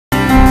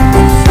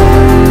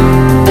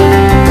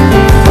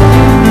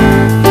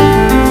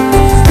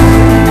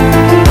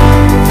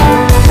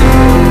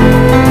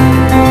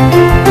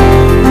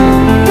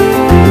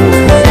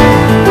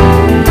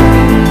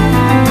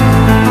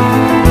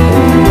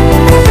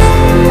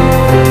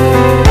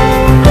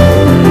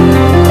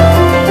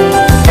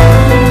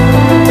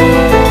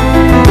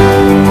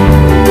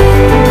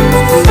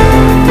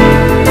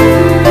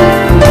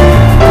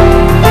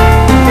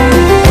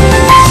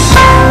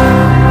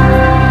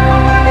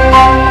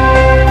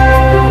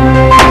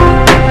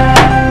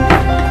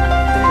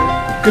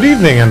Good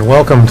evening and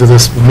welcome to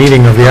this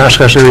meeting of the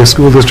Oshkosh Area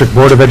School District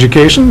Board of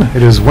Education.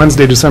 It is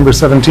Wednesday, December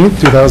 17th,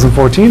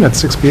 2014 at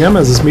 6 p.m.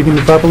 as this meeting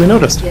is properly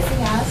noticed. Yes, it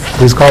has.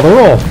 Please call the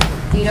roll.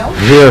 Dito?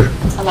 Here.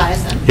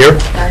 Eliason? Here.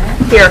 Gardner?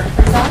 Here.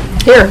 Herzog?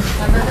 Here.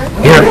 Lemberger?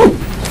 Here.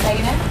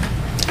 Saganich?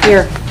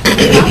 Here.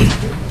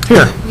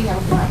 Here. We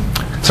have a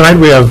quorum. Tonight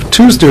we have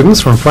two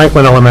students from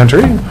Franklin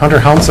Elementary, Hunter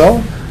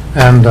Hounsell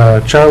and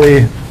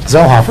Charlie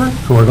Zellhofer,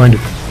 who are going to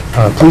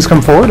please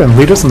come forward and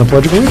lead us in the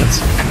Pledge of Allegiance.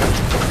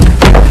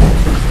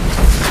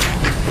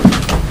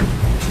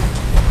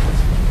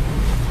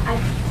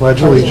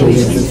 Pledge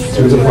allegiance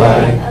to the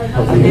flag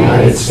of the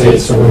United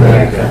States of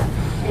America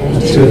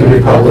and to the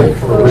republic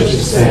for which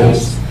it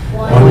stands,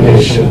 one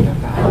nation,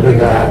 under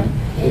God,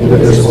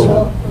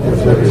 indivisible,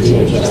 with liberty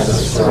and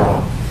justice for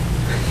all.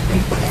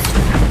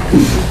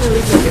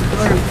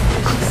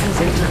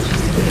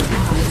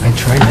 I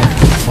tried not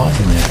to pause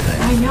in that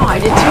time. I know, I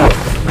did too.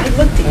 I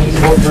looked at you.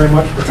 Thank you very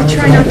much for coming.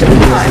 Try not to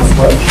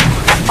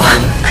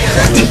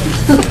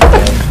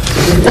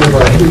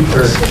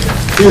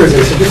Here is a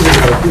certificate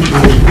of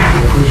appreciation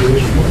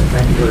for it.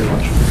 Thank you very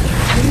much.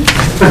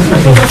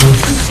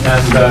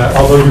 And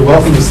although you're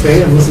welcome to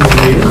stay and listen to the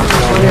meeting,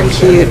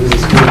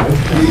 this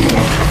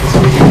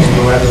meeting can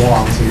go rather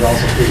long, so you're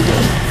also free to go.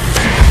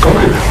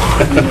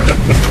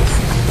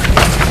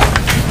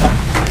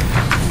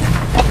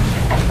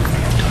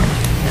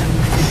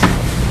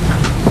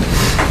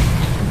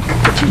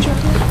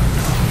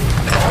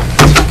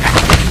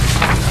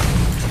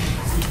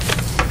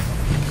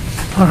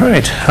 All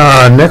right.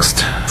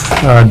 Next,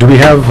 do we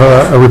have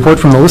a report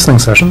from the listening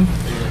session?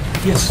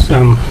 Yes,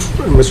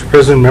 Mr.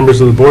 President,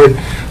 members of the board,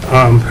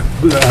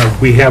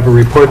 we have a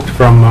report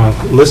from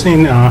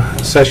listening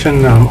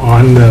session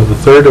on the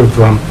 3rd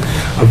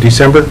of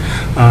December.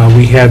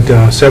 We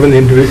had 7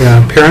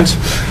 parents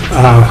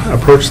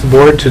approach the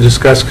board to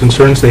discuss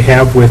concerns they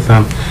have with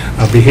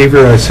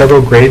behavior at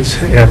several grades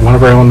at one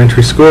of our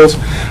elementary schools.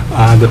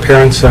 The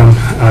parents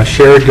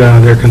shared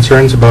their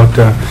concerns about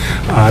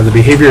the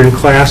behavior in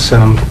class,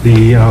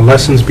 the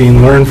lessons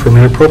being learned from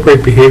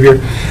inappropriate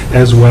behavior,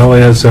 as well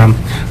as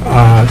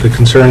the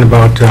concern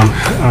about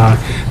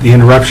the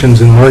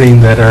interruptions in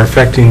learning that are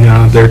affecting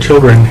their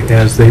children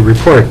as they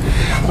report.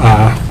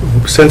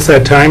 Since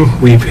that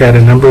time, we've had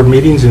a number of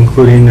meetings,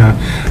 including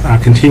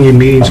continued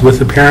meetings with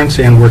the parents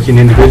and working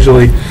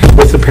individually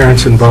with the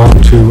parents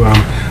involved to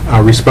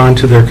respond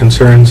to their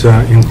concerns,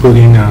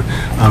 including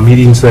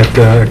meetings that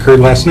occurred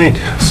last night.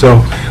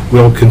 So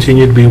we'll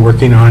continue to be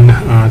working on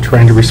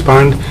trying to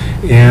respond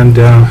and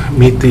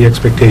meet the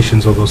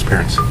expectations of those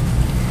parents.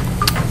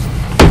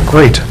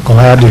 Great.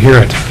 Glad to hear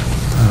it.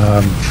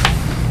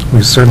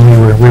 We certainly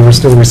we were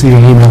still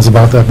receiving emails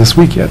about that this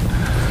week yet.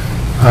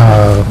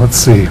 Let's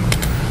see.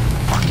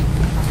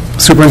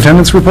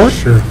 Superintendent's report?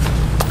 Sure.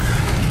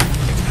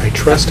 I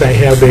trust I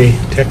have a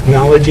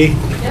technology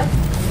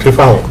to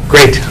follow.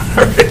 Great.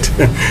 All right.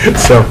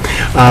 So,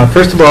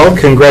 first of all,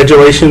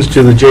 congratulations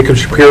to the Jacob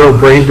Shapiro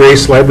Brain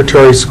Brace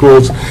Laboratory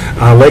School's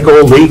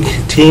Lego League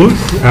team.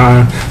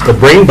 The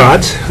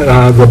Brainbots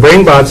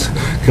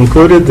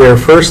concluded their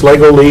first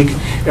Lego League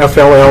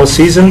FLL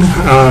season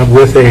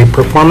with a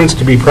performance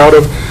to be proud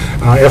of.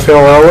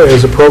 FLL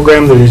is a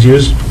program that is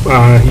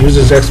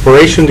uses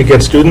exploration to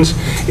get students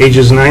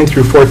ages 9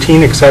 through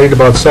 14 excited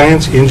about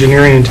science,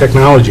 engineering, and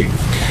technology.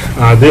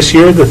 This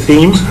year, the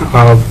theme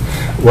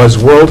was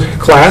World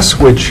Class,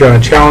 which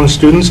challenged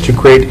students to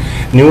create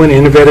new and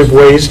innovative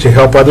ways to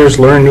help others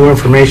learn new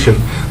information.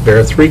 There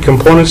are 3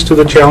 components to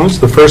the challenge.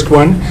 The first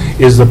one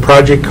is the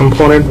project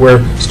component,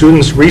 where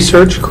students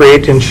research,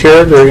 create, and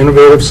share their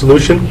innovative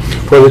solution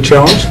for the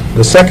challenge.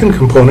 The second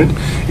component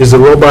is the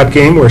robot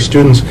game, where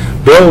students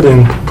build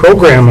and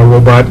program a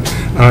robot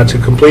to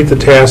complete the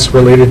tasks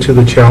related to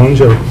the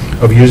challenge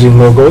of using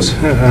Legos.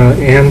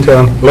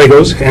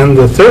 And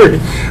the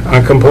third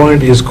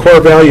component is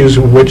core values,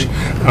 which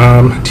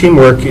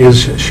teamwork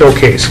is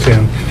showcased.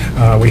 And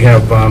we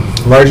have a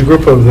large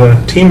group of the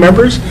team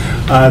members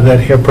that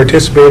have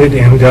participated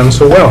and done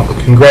so well.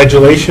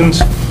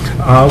 Congratulations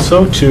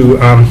also to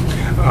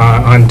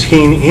on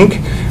Teen Inc.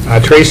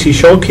 Tracy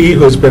Schulke,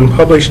 who has been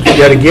published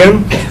yet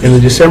again in the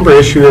December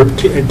issue of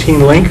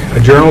Teen Link, a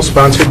journal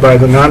sponsored by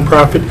the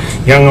nonprofit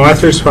Young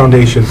Authors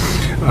Foundation.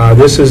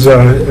 This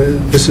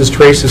is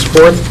Trace's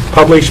 4th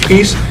published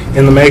piece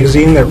in the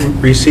magazine that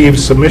received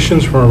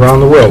submissions from around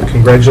the world.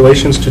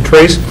 Congratulations to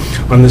Trace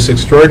on this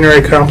extraordinary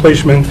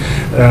accomplishment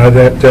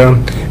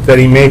that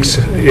he makes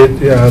it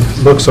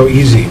look so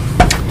easy.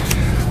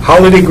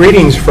 Holiday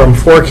greetings from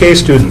 4K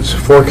students.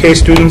 4K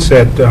students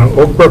at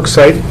Oak Brook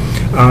site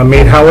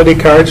made holiday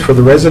cards for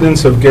the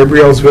residents of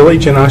Gabriel's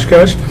Village in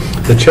Oshkosh.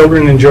 The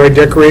children enjoyed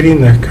decorating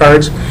the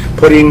cards,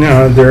 putting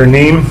their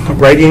name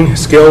writing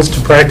skills to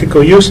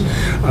practical use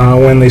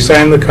when they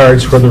signed the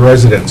cards for the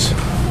residents.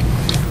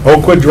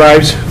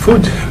 Oakwood's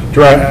food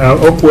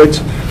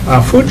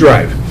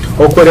drive.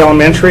 Oakwood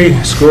Elementary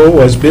School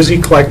was busy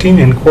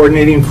collecting and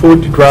coordinating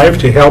food drive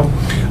to help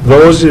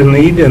those in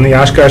need in the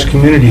Oshkosh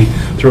community.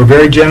 Through a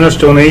very generous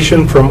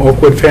donation from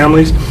Oakwood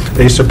families,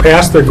 they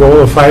surpassed their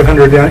goal of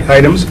 500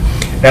 items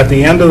At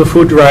the end of the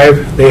food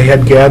drive, they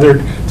had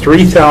gathered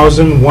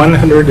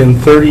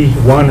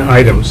 3,131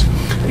 items.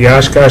 The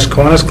Oshkosh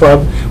Kiwanis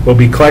Club will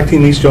be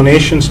collecting these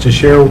donations to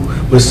share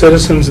with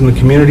citizens in the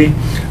community.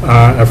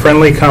 A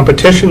friendly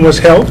competition was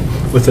held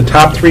with the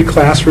top 3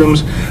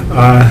 classrooms.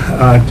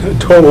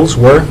 Totals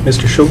were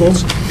Mr.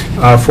 Schugel's,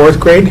 4th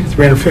grade,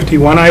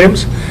 351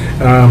 items,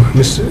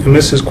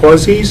 Mrs.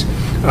 Quasi's,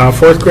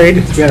 4th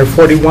grade,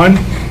 341,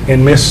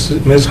 and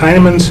Ms.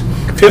 Heinemann's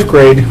 5th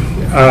grade,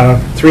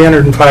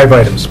 305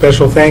 items.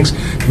 Special thanks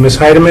to Ms.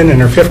 Heidemann and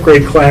her 5th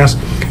grade class,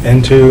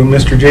 and to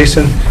Mr.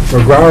 Jason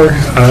McGrawer,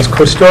 as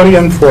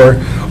custodian, for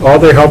all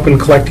their help in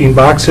collecting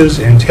boxes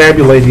and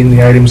tabulating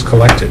the items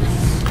collected.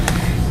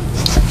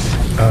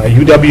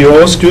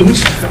 UWO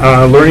students,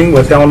 learning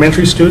with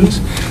elementary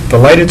students. The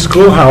lighted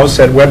schoolhouse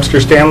at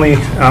Webster Stanley,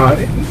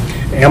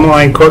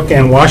 Ameline Cook,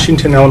 and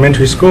Washington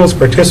Elementary Schools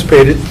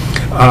participated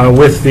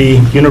with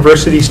the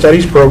University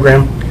Studies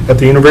program at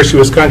the University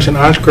of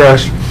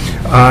Wisconsin-Oshkosh.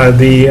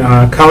 The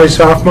college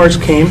sophomores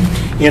came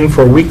in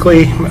for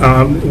weekly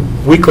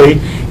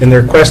in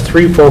their Quest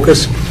 3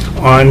 focus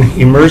on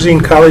immersing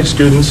college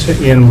students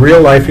in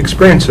real-life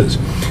experiences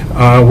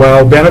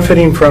while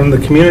benefiting from the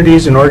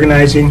communities and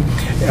organizing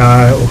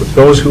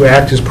those who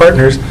act as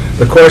partners.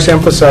 The course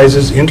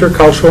emphasizes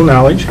intercultural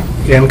knowledge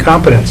and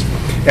competence,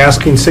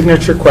 asking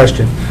signature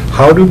question: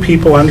 how do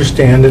people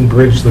understand and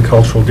bridge the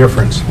cultural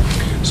difference?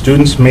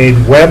 Students made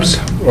webs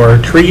or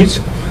trees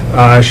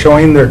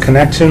showing their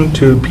connection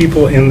to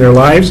people in their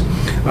lives,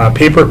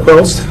 paper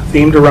quilts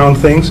themed around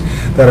things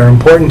that are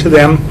important to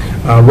them,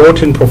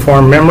 wrote and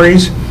performed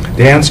memories,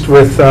 danced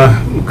with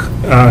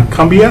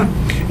cumbia,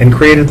 and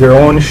created their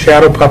own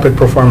shadow puppet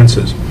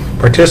performances.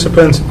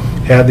 Participants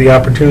had the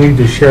opportunity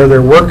to share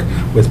their work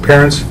with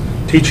parents,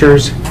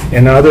 teachers,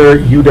 and other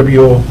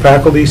UWO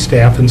faculty,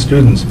 staff, and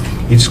students.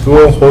 Each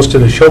school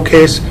hosted a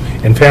showcase,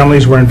 and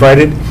families were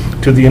invited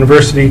to the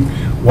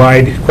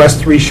university-wide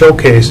Quest 3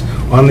 showcase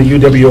on the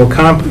UWO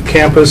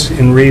campus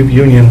in Reeve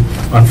Union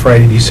on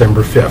Friday,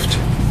 December 5th.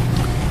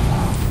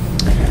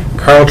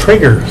 Carl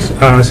Traeger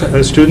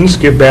students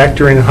give back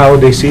during the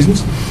holiday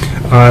seasons.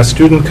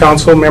 Student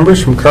council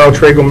members from Carl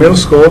Traeger Middle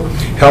School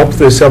helped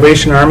the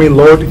Salvation Army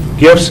load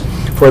gifts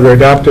for their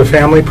adoptive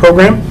family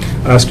program.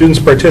 Students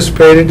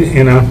participated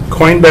in a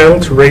coin battle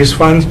to raise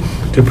funds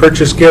to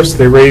purchase gifts.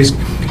 They raised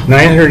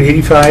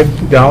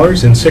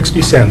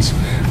 $985.60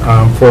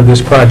 for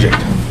this project.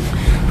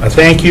 A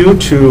thank you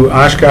to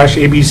Oshkosh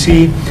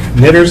ABC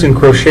knitters and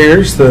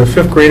crocheters. The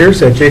 5th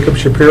graders at Jacob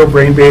Shapiro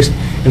Brain-Based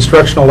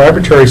Instructional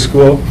Laboratory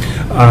School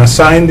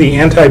signed the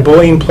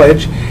anti-bullying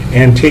pledge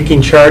and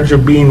taking charge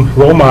of being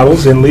role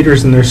models and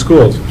leaders in their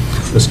schools.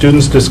 The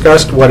students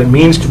discussed what it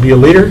means to be a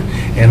leader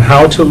and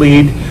how to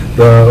lead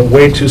the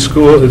way to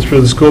school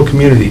through the school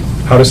community,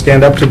 how to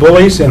stand up to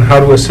bullies, and how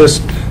to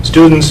assist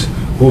students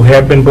who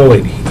have been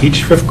bullied.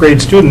 Each 5th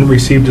grade student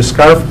received a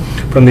scarf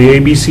from the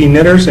ABC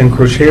Knitters and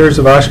Crocheters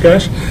of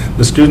Oshkosh.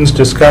 The students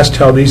discussed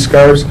how these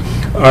scarves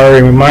are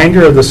a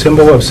reminder of the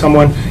symbol of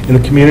someone in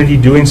the community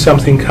doing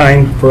something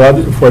kind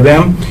for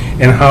them,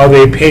 and how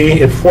they pay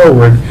it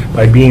forward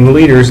by being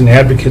leaders and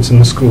advocates in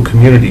the school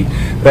community.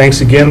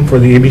 Thanks again for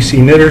the ABC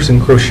Knitters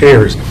and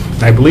Crocheters.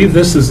 I believe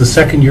this is the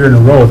 2nd year in a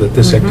row that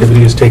this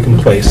activity has taken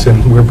place,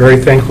 and we're very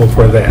thankful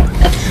for that.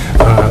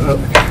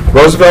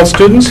 Roosevelt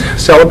students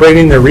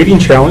celebrating their reading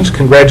challenge.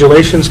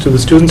 Congratulations to the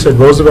students at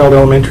Roosevelt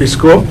Elementary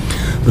School.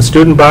 The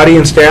student body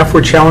and staff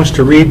were challenged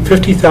to read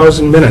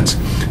 50,000 minutes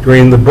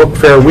during the book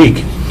fair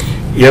week.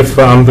 If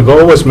the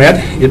goal was met,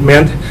 it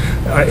meant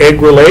egg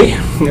roulette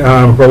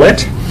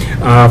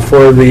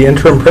for the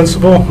interim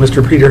principal,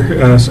 Mr. Peter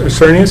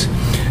Cernius,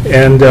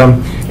 and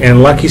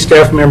lucky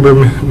staff member,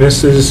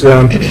 Mrs.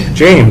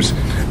 James.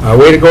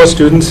 Way to go,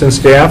 students and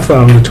staff.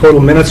 The total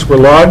minutes were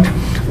logged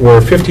were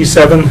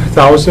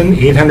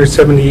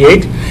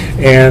 57,878,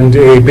 and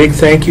a big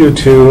thank you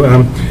to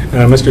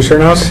Mr.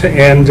 Cernaus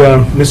and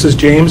Mrs.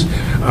 James.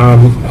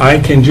 I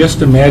can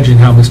just imagine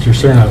how Mr.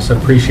 Cernaus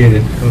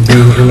appreciated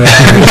being in that.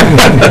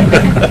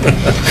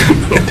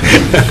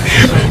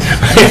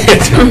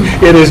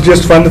 It is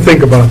just fun to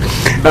think about.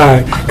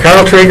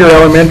 Carl Traeger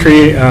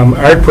Elementary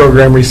Art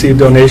Program received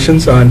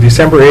donations on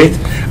December 8th.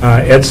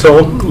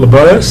 Edsel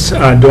Laboris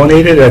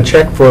donated a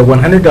check for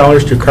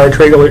 $100 to Carl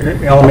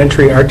Traeger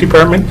Elementary Art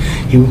Department.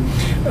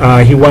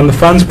 He won the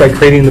funds by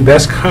creating the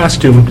best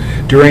costume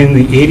during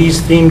the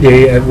 80s theme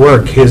day at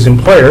work. His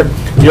employer,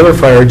 Dealer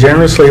Fire,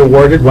 generously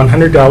awarded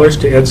 $100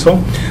 to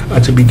Edsel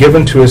to be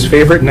given to his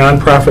favorite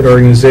nonprofit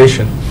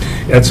organization.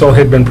 Edsel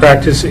had been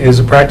as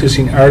a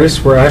practicing artist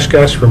for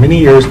Oshkosh for many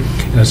years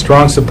and a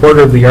strong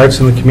supporter of the arts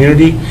in the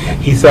community.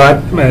 He thought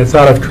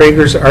of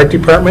Traeger's art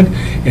department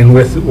and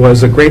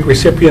was a great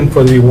recipient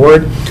for the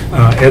award.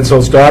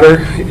 Edsel's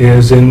daughter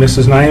is in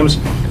Mrs. Nyam's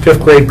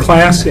 5th grade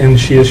class, and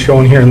she is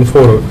shown here in the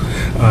photo.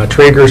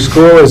 Traeger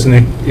School was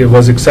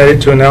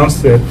excited to announce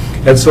that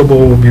Edsel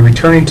will be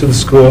returning to the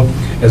school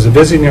as a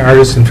visiting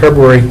artist in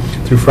February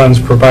through funds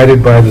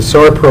provided by the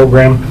SOAR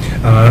program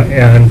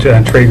and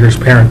Traeger's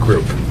parent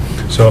group.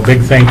 So a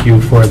big thank you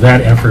for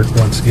that effort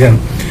once again.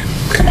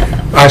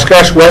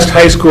 Oshkosh West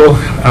High School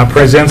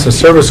presents a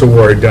service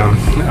award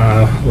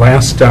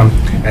last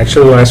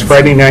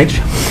Friday night.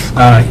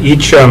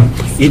 Each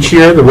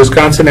year, the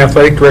Wisconsin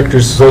Athletic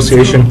Directors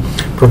Association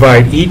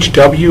provide each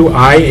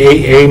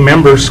WIAA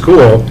member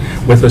school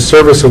with a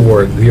service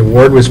award. The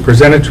award was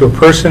presented to a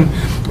person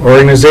or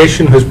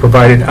organization who has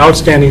provided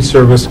outstanding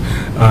service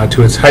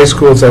to its high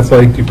school's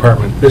athletic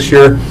department. This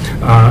year,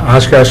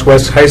 Oshkosh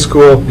West High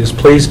School is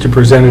pleased to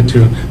present it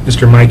to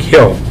Mr. Mike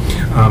Hill.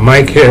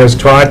 Mike has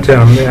taught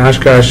the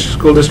Oshkosh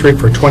School District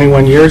for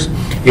 21 years,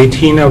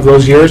 18 of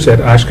those years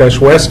at Oshkosh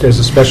West as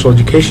a special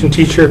education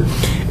teacher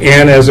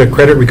and as a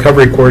credit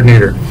recovery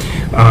coordinator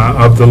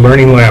of the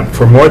Learning Lab.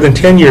 For more than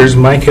 10 years,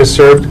 Mike has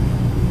served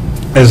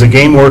as a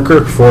game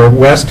worker for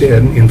West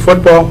in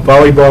football,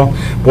 volleyball,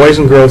 boys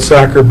and girls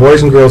soccer,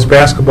 boys and girls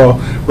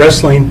basketball,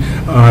 wrestling,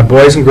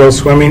 boys and girls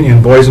swimming,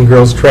 and boys and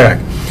girls track.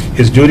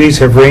 His duties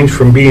have ranged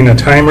from being a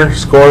timer,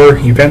 scorer,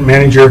 event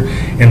manager,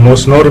 and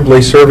most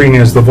notably serving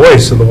as the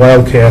voice of the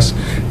Wildcats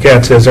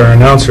as our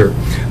announcer.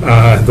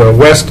 The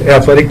West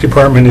Athletic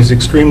Department is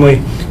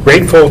extremely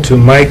grateful to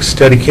Mike's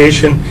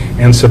dedication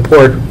and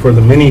support for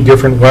the many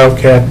different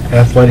Wildcat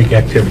athletic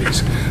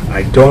activities.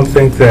 I don't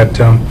think that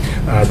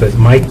that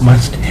Mike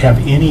must have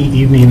any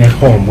evening at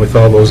home with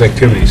all those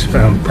activities.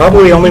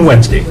 Probably only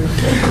Wednesday.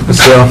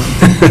 So,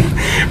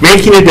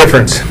 making a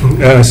difference.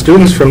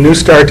 Students from New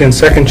Start and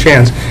Second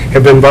Chance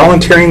have been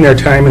volunteering their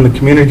time in the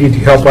community to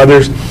help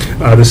others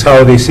this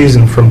holiday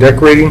season, from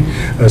decorating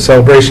a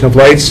celebration of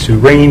lights to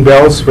ringing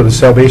bells for the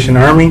Salvation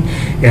Army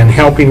and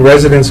helping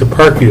residents of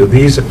Parkview.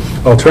 These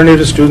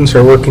alternative students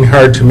are working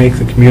hard to make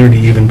the community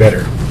even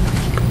better.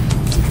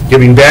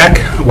 Giving back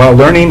while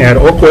learning at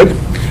Oakwood.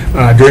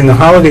 During the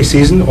holiday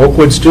season,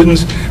 Oakwood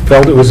students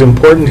felt it was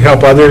important to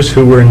help others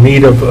who were in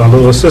need of a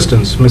little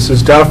assistance.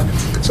 Mrs. Duff,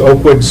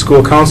 Oakwood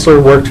school counselor,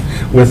 worked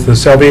with the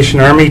Salvation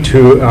Army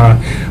to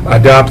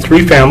adopt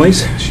 3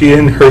 families. She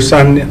and her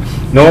son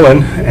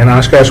Nolan, an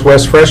Oshkosh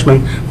West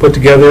freshman, put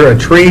together a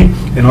tree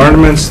and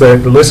ornaments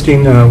that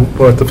listing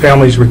what the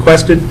families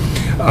requested.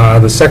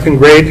 The second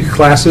grade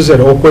classes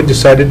at Oakwood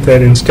decided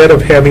that instead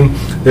of having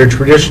their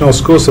traditional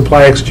school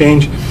supply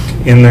exchange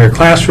in their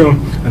classroom,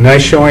 a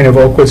nice showing of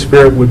Oakwood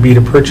spirit would be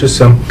to purchase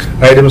some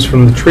items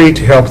from the tree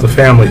to help the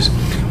families.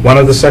 One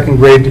of the second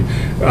grade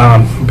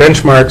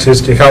benchmarks is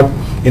to help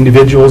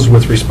individuals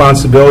with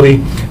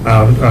responsibility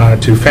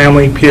to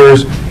family,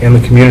 peers, and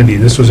the community.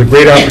 This was a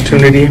great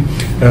opportunity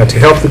to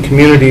help the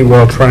community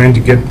while trying to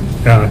get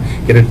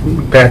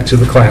it back to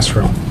the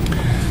classroom.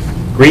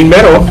 Green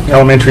Meadow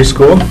Elementary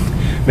School,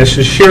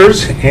 Mrs.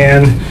 Shears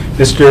and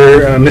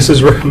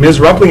Ms.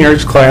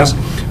 Rupplinger's class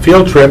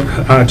field trip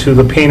to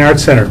the Payne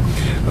Arts Center.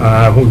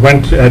 We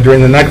went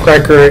during the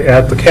Nutcracker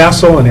at the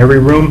castle, and every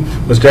room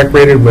was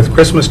decorated with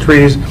Christmas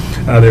trees.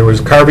 There was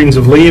carvings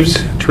of leaves,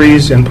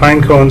 trees, and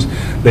pine cones.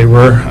 They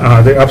were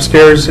the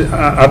upstairs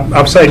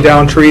upside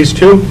down trees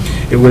too.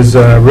 It was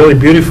really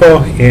beautiful,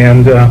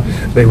 and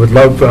they would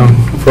love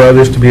for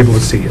others to be able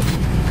to see it.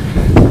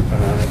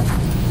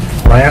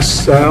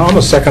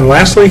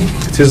 Lastly,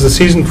 it is the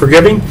season for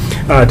giving.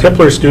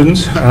 Tipler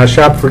students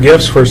shop for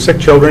gifts for sick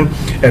children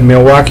at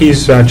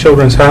Milwaukee's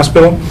Children's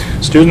Hospital.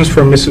 Students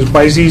from Mrs.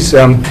 Wisey's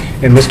and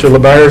Mr.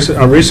 LeBuyer's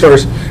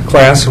resource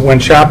class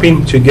went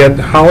shopping to get in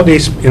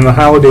the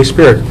holiday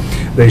spirit.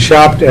 They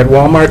shopped at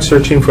Walmart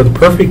searching for the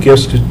perfect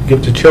gifts to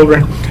give to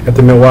children at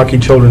the Milwaukee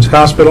Children's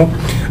Hospital.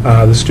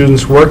 The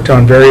students worked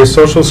on various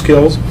social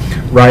skills,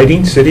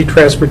 riding, city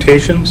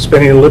transportation,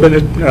 spending a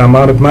limited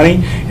amount of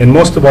money, and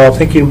most of all,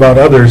 thinking about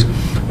others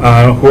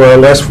who are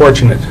less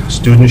fortunate.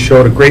 Students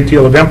showed a great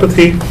deal of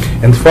empathy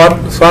and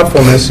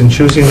thoughtfulness in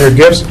choosing their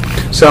gifts.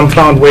 Some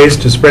found ways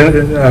to spread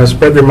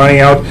their money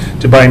out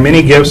to buy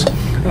many gifts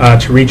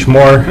to reach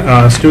more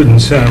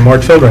students, more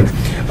children,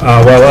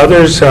 while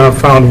others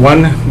found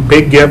one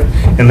big gift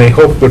and they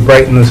hoped would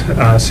brighten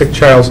the sick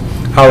child's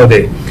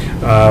holiday.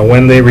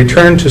 When they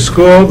returned to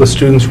school, the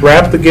students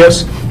wrapped the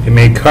gifts and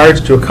made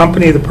cards to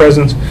accompany the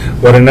presents.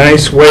 What a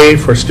nice way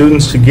for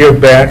students to give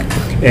back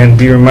and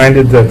be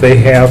reminded that they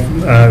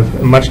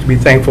have much to be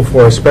thankful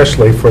for,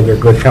 especially for their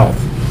good health.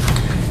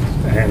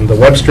 And the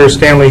Webster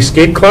Stanley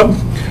Skate Club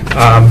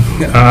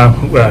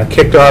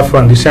kicked off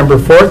on December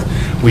 4th.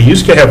 We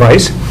used to have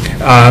ice,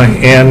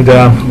 and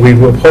we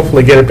will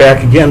hopefully get it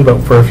back again,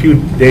 but for a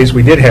few days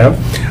we did have,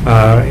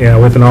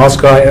 with an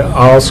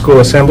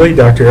all-school assembly,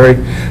 Dr. Eric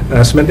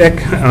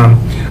Smitnick,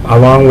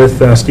 along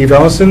with Steve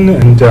Ellison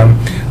and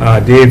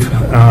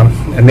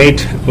Nate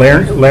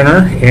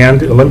Lerner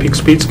and Olympic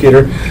speed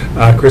skater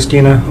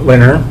Christina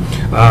Lerner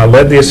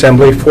led the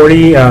assembly.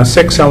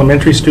 46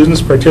 elementary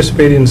students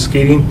participated in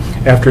skating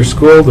after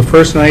school the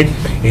first night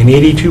and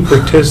 82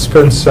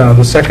 participants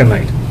the second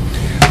night.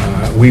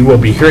 We will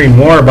be hearing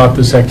more about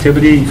this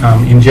activity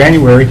in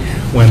January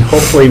when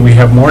hopefully we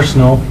have more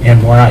snow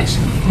and more ice.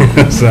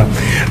 So,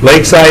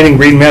 Lakeside and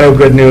Green Meadow,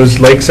 good news.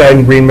 Lakeside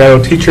and Green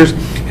Meadow teachers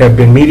have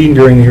been meeting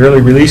during the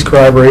early release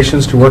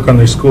collaborations to work on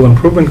their school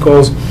improvement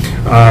goals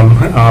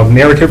of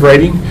narrative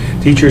writing.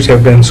 Teachers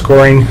have been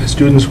scoring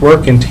students'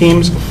 work in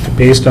teams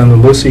based on the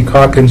Lucy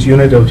Calkins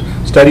unit of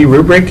study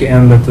rubric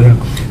and that the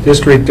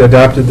district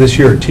adopted this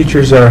year.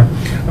 Teachers are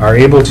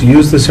able to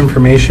use this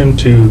information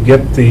to get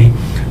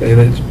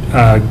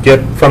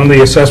from the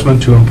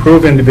assessment to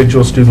improve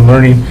individual student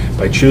learning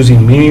by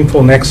choosing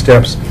meaningful next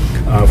steps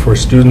for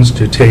students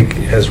to take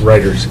as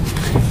writers.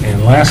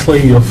 And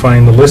lastly, you'll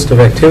find the list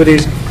of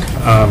activities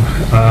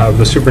of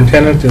the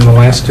superintendent in the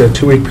last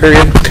 2-week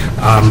period.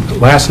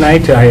 Last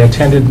night, I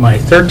attended my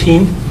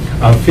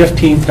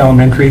 15th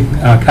elementary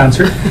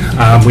concert.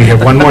 We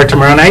have one more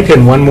tomorrow night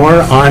and one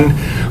more on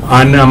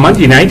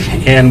Monday night,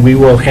 and we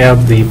will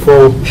have the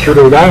full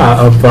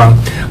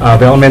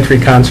of elementary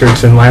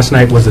concerts, and last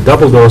night was a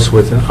double dose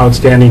with an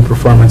outstanding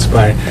performance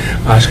by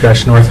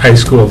Oshkosh North High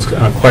School's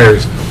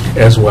choirs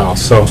as well.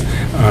 So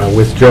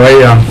with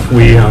joy,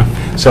 we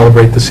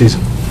celebrate the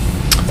season.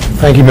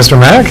 Thank you, Mr.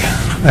 Mack,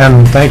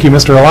 and thank you,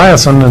 Mr.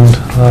 Eliason,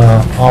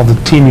 and all the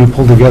team you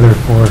pulled together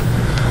for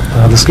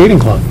the skating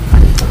club.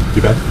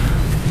 You bet.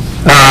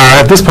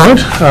 At this point,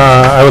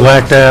 I would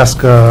like to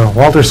ask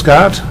Walter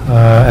Scott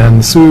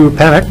and Sue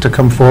Panic to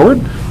come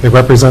forward. They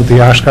represent the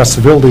Oshkosh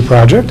Civility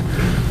Project.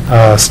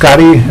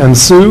 Scotty and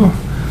Sue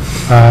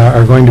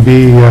are going to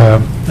be,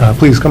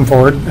 please come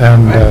forward,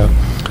 and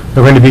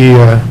they're going to be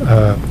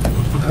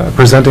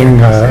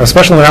presenting a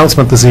special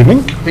announcement this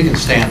evening. We can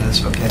stand,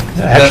 that's okay.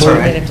 That's Actually, all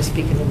You might right. have to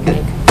speak into the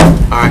mic.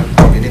 All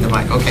right, you need the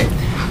mic, okay.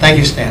 Thank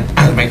you, Stan.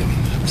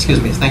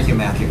 Excuse me, thank you,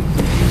 Matthew.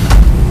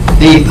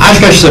 The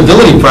Oshkosh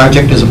Civility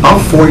Project is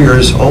about 4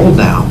 years old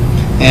now,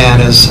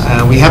 and as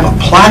we have a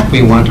plaque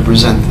we want to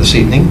present this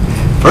evening.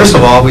 First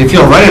of all, we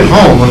feel right at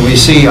home when we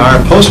see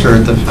our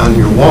poster on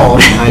your wall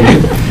behind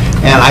you,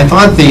 and I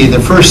thought the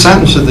first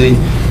sentence of the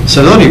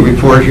civility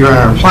report here on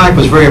our plaque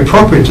was very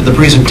appropriate to the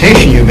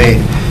presentation you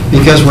made,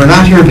 because we're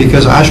not here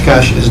because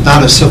Oshkosh is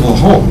not a civil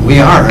home. We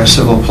are a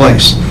civil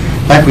place.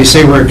 In fact, we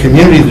say we're a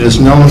community that is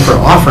known for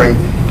offering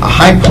a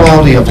high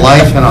quality of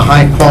life and a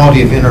high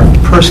quality of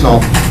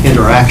interpersonal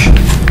interaction.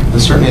 And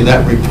certainly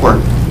that report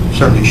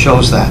certainly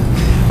shows that.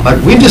 But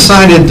we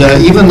decided,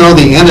 even though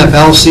the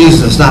NFL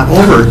season is not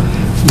over,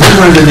 we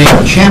wanted to name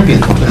a champion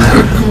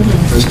tonight.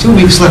 There's 2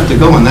 weeks left to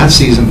go in that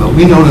season, but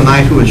we know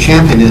tonight who a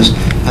champion is,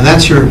 and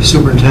that's your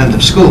superintendent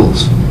of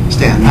schools,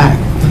 Stan Mack.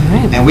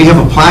 And we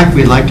have a plaque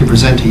we'd like to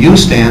present to you,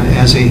 Stan,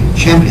 as a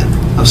champion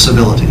of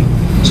civility.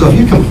 So if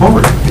you come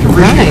forward, we'd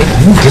appreciate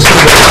that.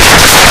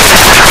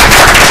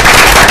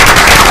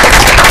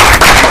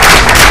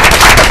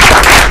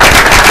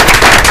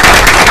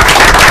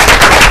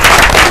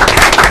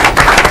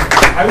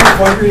 I was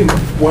wondering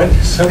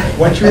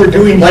what you were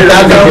doing Might here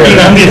not be without here. being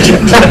on the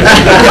agenda.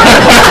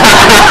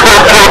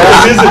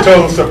 This is a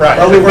total surprise.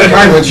 Well, we worked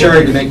hard with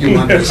Sherry to make you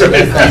one, so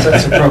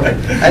that's appropriate.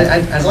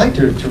 I'd like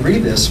to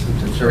read this.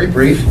 It's very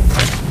brief,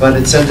 but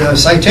it said, a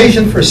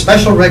citation for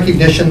special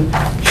recognition,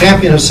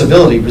 champion of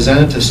civility,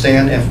 presented to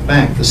Stan F.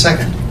 Mack II.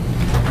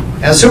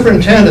 As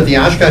superintendent of the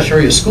Oshkosh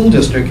Area School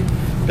District,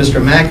 Mr.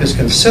 Mack has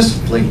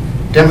consistently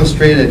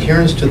demonstrated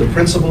adherence to the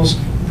principles,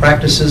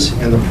 practices,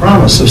 and the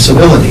promise of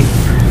civility.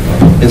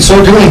 In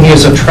so doing, he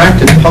has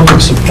attracted public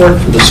support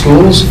for the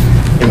schools,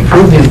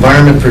 improved the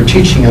environment for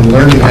teaching and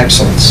learning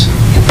excellence.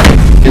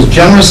 He is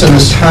generous in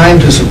his time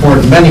to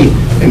support many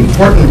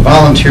important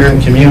volunteer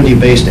and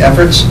community-based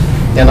efforts,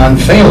 and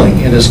unfailing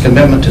in his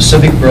commitment to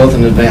civic growth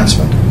and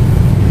advancement.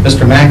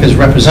 Mr. Mack is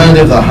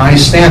representative of the high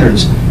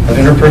standards of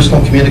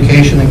interpersonal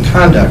communication and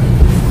conduct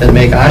that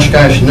make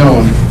Oshkosh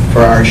known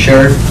for our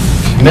shared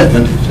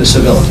commitment to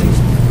civility.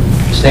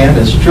 Stan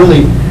is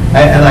truly,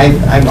 and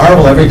I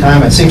marvel every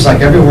time, it seems like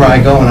everywhere I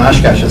go in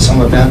Oshkosh at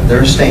some event,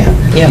 there's Stan.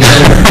 Yeah.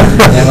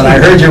 And when I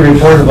heard your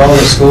report of all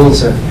the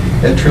schools,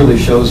 it truly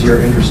shows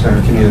your interest in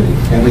our community,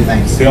 and we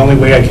thank It's you. the only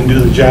way I can do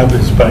the job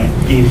is by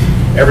being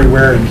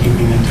everywhere and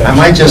keeping in touch. I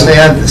might just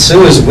add,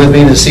 Sue is with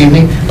me this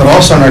evening, but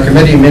also on our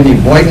committee, Mindy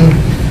Boyton,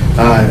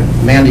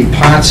 Mandy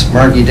Potts,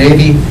 Margie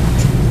Davey,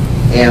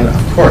 and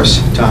of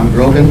course, Tom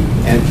Grogan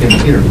and Kim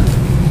Peterman,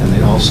 and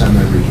they all send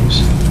their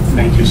greetings.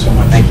 Thank you so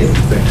much. Thank you.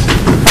 Thanks.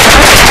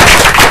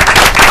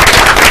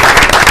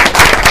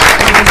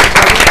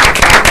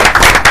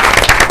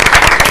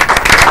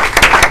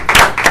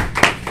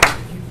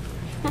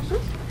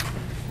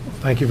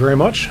 thank you very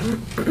much,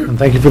 and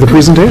thank you for the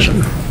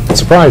presentation.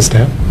 Surprise,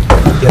 Stan.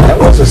 Yeah, that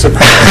was a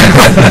surprise.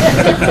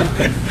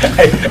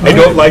 I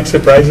don't like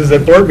surprises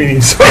at board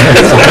meetings. So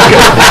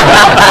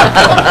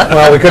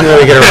Well, we couldn't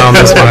really get around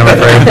this one, I'm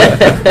afraid.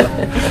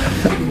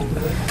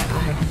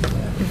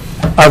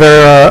 Are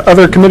there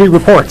other committee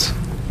reports?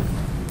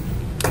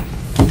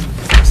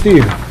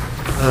 Steve?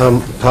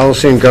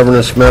 Policy and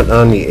Governance met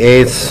on the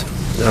 8th.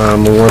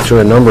 We went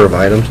through a number of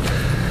items.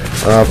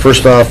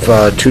 First off,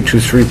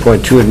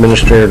 223.2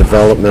 Administrative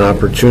Development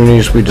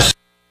Opportunities. We decided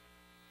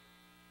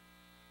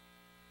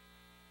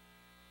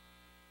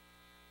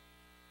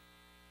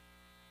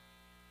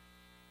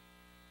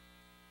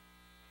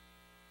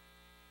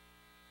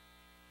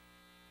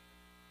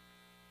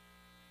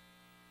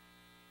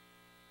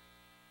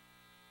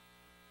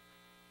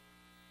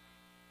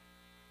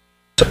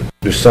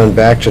to send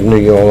back to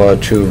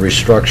Neola to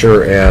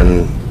restructure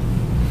and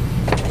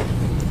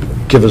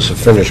give us a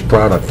finished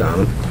product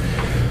on them.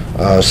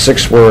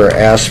 6 were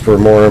asked for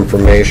more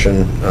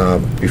information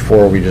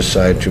before we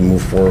decide to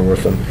move forward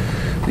with them.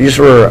 These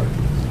were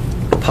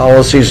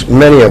policies,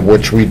 many of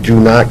which we do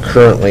not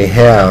currently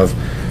have.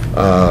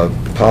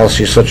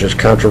 Policies such as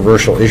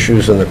controversial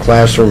issues in the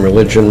classroom,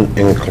 religion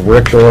in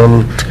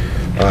curriculum,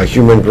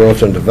 human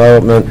growth and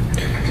development,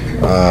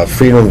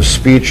 freedom of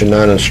speech in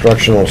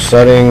non-instructional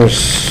settings,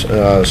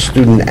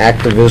 student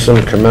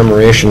activism,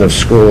 commemoration of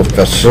school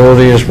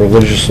facilities,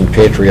 religious and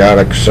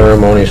patriotic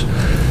ceremonies,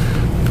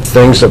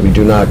 things that we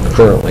do not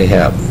currently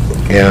have.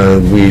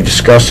 And we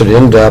discussed it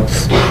in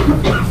depth.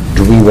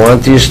 Do we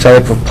want these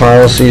type of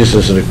policies?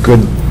 Is it a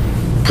good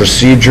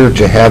procedure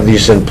to have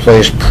these in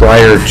place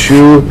prior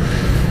to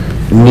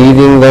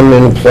needing them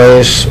in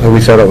place? We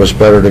thought it was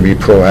better to be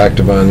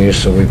proactive on these,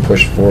 so we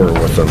pushed forward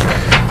with them.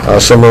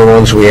 Some of the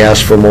ones we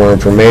asked for more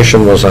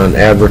information was on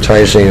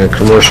advertising and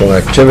commercial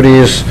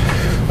activities.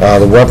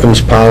 The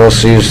weapons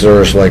policies,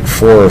 there's like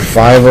 4 or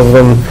 5 of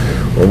them.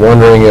 We're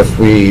wondering if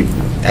we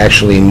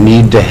actually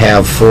need to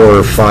have 4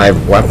 or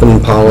 5 weapon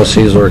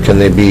policies, or can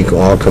they be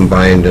all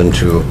combined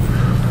into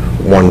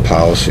one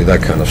policy,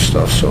 that kind of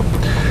stuff. So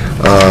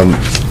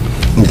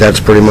that's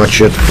pretty much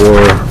it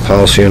for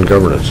policy and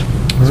governance.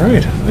 All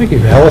right, thank you.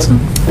 Allison?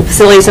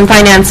 Facilities and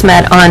Finance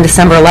met on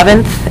December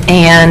 11th,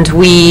 and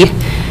we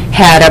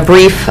had a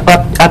brief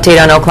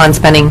update on Oakland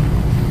spending.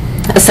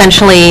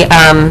 Essentially,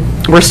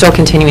 we're still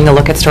continuing to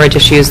look at storage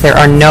issues. There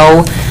are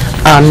no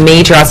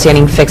major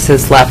outstanding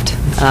fixes left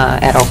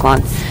at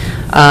Oakland.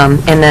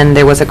 And then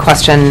there was a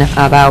question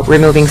about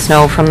removing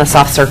snow from the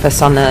soft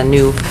surface on the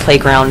new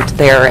playground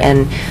there,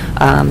 and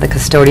the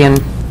custodian,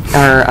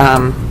 or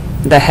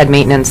the head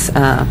maintenance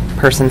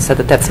person said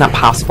that that's not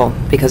possible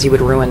because you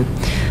would ruin.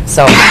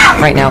 So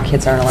right now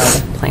kids aren't allowed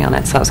to play on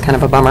it, so that was kind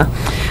of a bummer.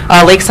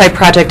 Lakeside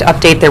project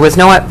update, there was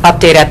no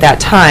update at that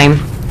time,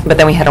 but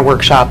then we had a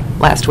workshop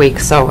last week,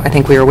 so I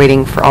think we were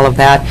waiting for all of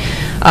that.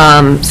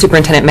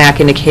 Superintendent Mack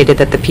indicated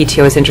that the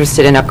PTO is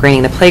interested in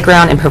upgrading the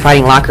playground and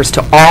providing lockers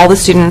to all the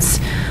students,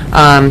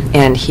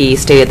 and he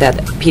stated that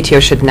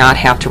PTO should not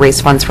have to raise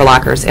funds for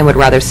lockers and would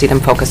rather see them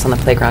focus on the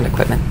playground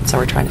equipment. So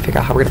we're trying to figure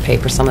out how we're going to pay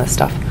for some of this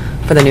stuff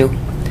for the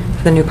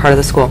new part of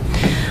the school.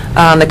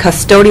 The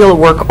custodial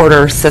work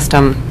order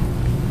system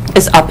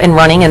is up and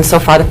running, and so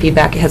far the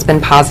feedback has been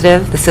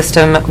positive. The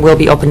system will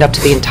be opened up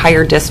to the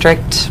entire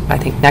district, I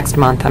think next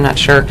month, I'm not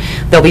sure.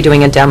 They'll be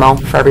doing a demo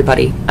for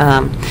everybody.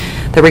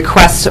 The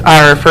requests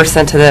are first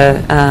sent to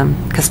the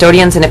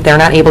custodians, and if they're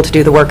not able to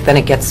do the work, then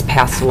it gets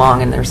passed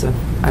along, and there's,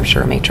 I'm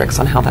sure, a matrix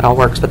on how that all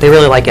works, but they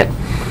really like it.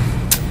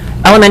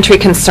 Elementary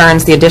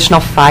concerns, the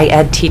additional Phi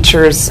Ed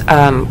teachers.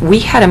 We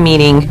had a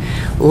meeting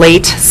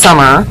late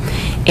summer,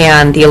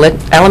 and the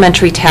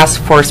elementary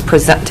task force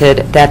presented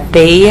that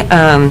they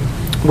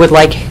would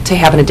like to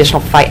have an additional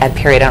Phi Ed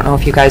period. I don't know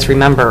if you guys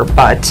remember,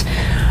 but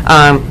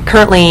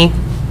currently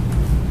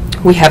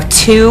we have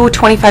 2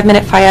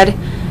 25-minute Phi Ed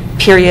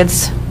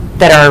periods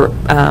that are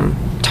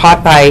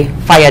taught by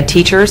Phi Ed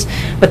teachers,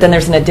 but then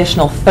there's an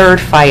additional 3rd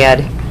Phi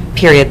Ed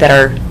period that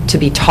are to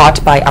be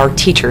taught by our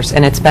teachers,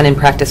 and it's been in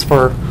practice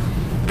for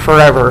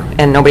forever,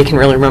 and nobody can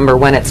really remember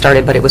when it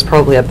started, but it was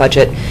probably a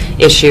budget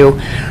issue.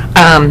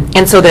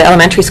 And so the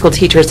elementary school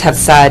teachers have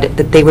said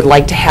that they would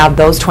like to have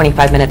those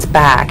 25 minutes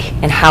back,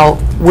 and how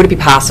would it be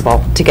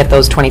possible to get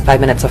those 25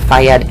 minutes of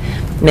Phi Ed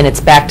minutes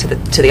back to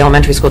the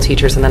elementary school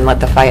teachers, and then let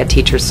the Phi Ed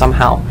teachers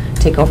somehow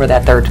take over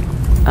that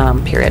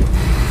 3rd period.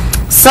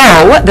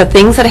 So the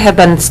things that have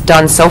been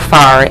done so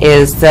far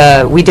is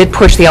we did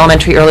push the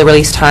elementary early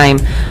release time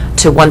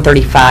to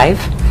 1:35,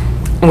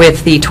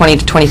 with the 20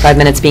 to 25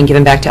 minutes being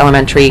given back to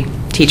elementary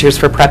teachers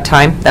for prep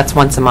time. That's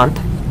once a month.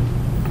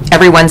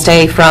 Every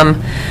Wednesday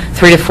from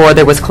 3 to 4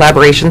 there was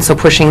collaboration, so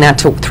pushing that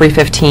to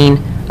 3:15.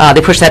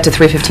 They pushed that to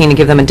 3:15 to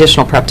give them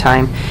additional prep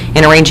time,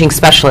 and arranging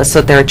specialists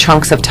so that there are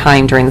chunks of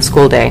time during the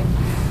school day.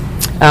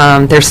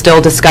 They're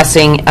still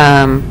discussing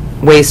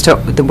ways to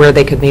where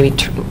they could maybe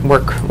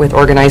work with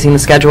organizing the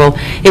schedule.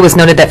 It was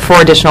noted that 4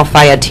 additional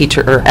Phi Ed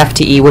teacher or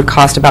FTE would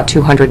cost about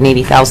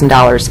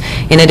 $280,000.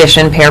 In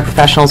addition,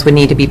 paraprofessionals would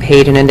need to be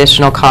paid an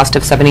additional cost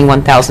of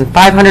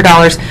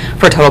 $71,500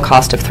 for a total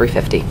cost of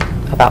 $350,000,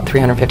 about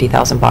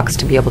 $350,000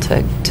 to be able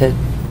to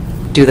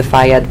do the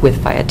Phi Ed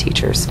with Phi Ed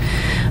teachers.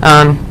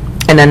 And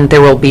then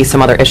there will be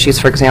some other issues.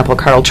 For example,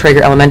 Carl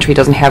Traeger Elementary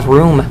doesn't have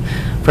room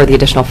for the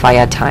additional Phi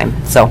Ed time.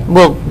 So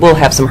we'll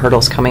have some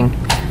hurdles coming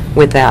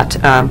with that,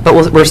 but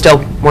we're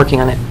still working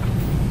on it.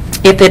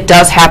 If it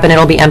does happen,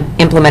 it'll be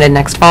implemented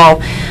next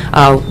fall.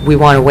 We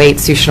want to wait.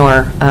 Sue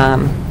Schnorr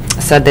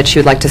said that she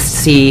would like to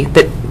see,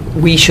 that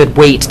we should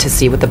wait to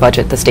see what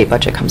the state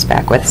budget comes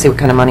back with, see what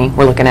kind of money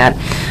we're looking at.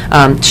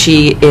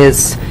 She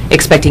is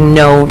expecting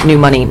no new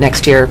money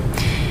next year,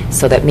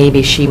 so that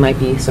maybe she might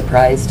be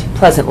surprised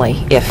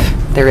pleasantly if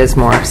there is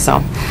more.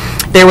 So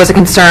there was a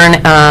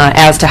concern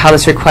as to how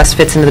this request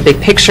fits into the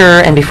big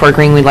picture, and before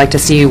agreeing, we'd like to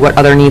see what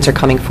other needs are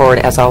coming forward.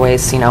 As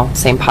always,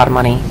 same pot of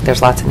money,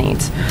 there's lots of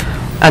needs.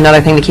 Another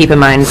thing to keep in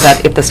mind is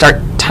that if the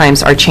start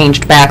times are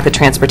changed back, the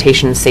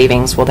transportation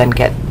savings will then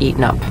get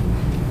eaten up.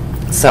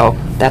 So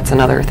that's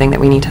another thing that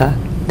we need to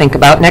think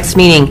about. Next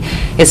meeting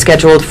is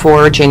scheduled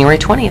for January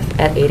 20th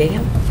at 8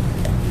 a.m.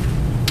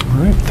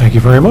 All right, thank you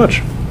very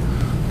much.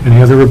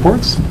 Any other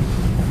reports?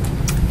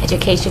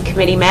 Education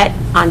Committee met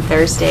on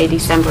Thursday,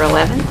 December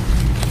 11th.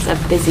 It's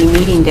a busy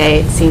meeting day,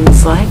 it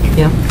seems like.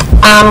 Yeah.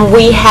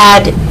 We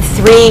had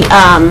 3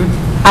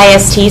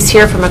 ISTs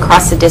here from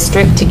across the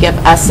district to give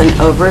us an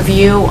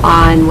overview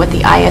on what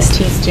the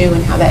ISTs do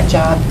and how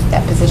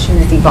that position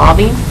is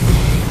evolving.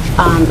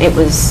 It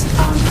was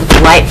a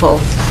delightful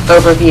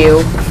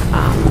overview.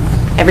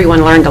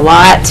 Everyone learned a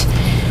lot.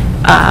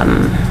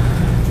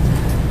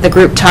 The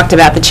group talked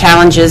about the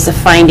challenges of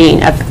finding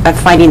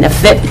the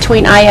fit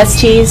between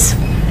ISTs,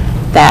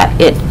 that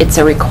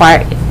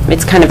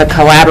it's kind of a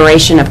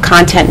collaboration of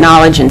content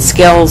knowledge and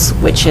skills,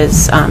 which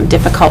is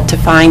difficult to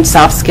find,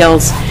 soft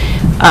skills,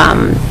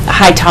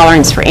 high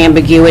tolerance for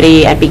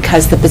ambiguity, and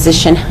because the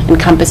position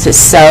encompasses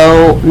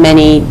so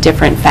many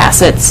different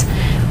facets,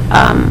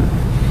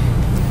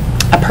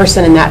 a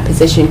person in that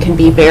position can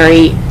be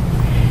very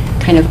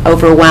kind of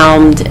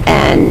overwhelmed,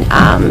 and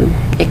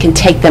it can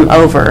take them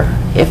over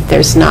if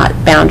there's not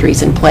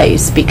boundaries in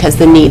place, because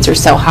the needs are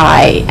so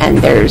high and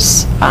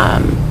there's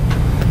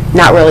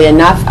not really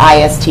enough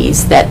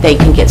ISTs that they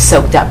can get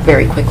soaked up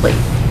very quickly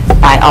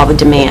by all the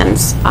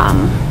demands.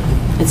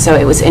 And so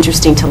it was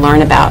interesting to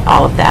learn about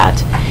all of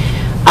that.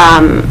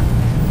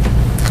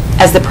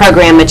 As the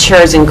program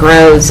matures and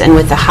grows, and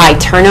with the high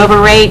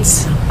turnover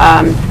rates,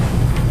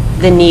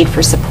 the need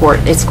for support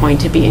is going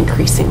to be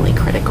increasingly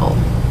critical.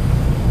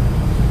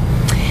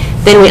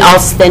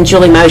 Then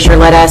Julie Mosier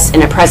led us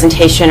in a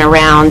presentation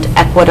around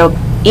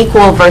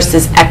equal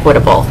versus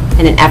equitable,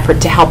 in an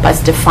effort to help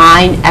us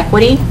define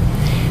equity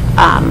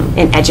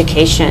in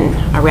education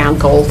around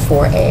Goal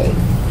 4A.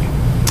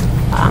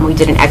 We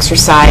did an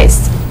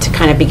exercise to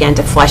kind of begin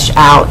to flesh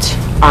out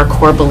our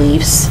core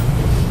beliefs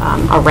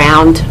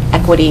around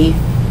equity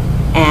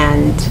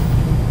and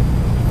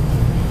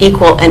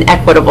equal and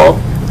equitable.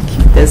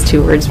 Keep those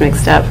 2 words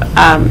mixed up.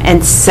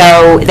 And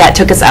so that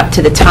took us up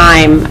to the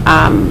time.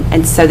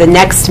 And so the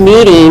next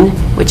meeting,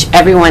 which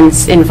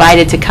everyone's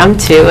invited to come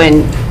to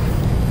and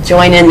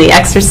join in the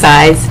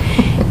exercise,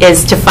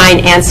 is to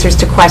find answers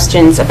to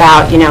questions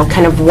about,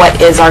 kind of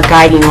what is our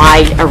guiding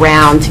light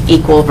around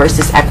equal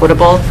versus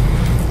equitable.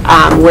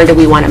 Where do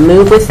we want to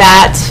move with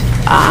that?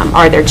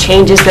 Are there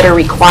changes that are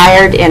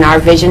required in our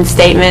vision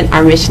statement,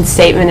 our mission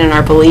statement, and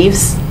our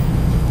beliefs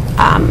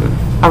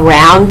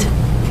around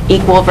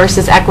equal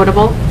versus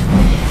equitable?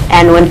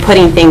 And when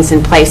putting things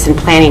in place and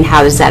planning,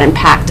 how does that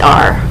impact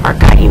our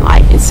guiding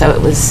light? And so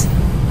it was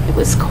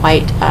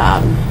quite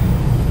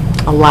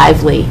a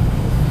lively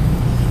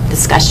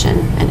discussion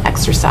and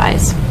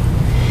exercise.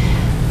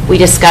 We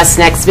discussed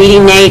next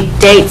meeting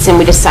dates, and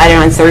we decided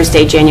on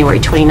Thursday, January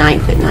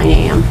 29th at 9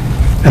 a.m.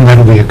 And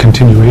that'll be a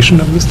continuation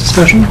of this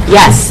discussion?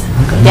 Yes,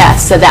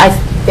 yes. So I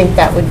think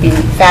that would be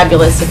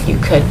fabulous if you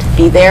could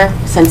be there,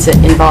 since it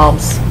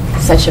involves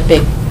such a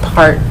big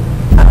part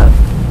of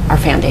our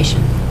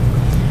foundation.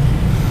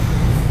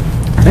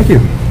 Thank you.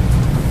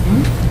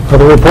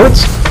 Other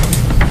reports?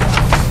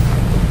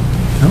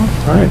 No?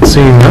 All right,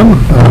 seeing none,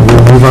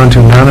 we'll move on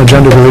to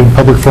non-agenda related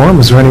public forum.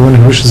 Is there anyone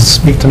who wishes to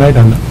speak tonight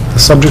on the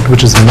subject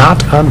which is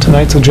not on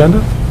tonight's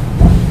agenda?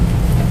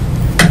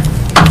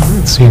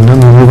 Seeing none,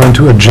 we'll move on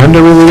to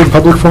agenda-related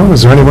public forum.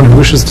 Is there anyone who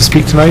wishes to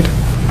speak tonight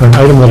on an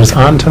item that is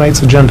on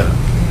tonight's agenda?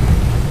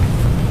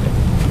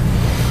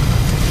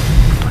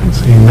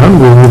 Seeing none,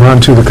 we'll move on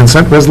to the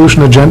consent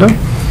resolution agenda.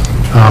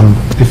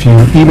 If you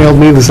emailed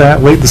me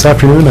late this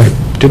afternoon, I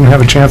didn't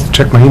have a chance to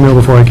check my email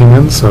before I came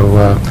in,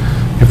 so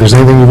if there's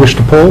anything you wish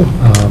to pull,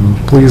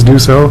 please do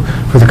so.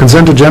 For the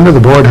consent agenda, the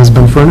board has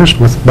been furnished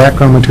with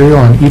background material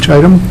on each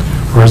item,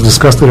 or as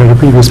discussed at a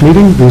previous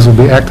meeting. These will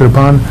be acted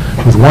upon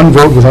with one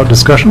vote without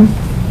discussion.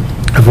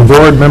 If a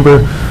board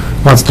member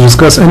wants to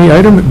discuss any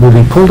item, it will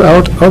be pulled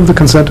out of the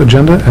consent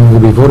agenda and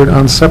will be voted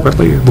on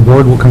separately. The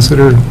board will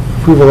consider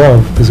approval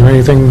of. Is there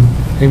anything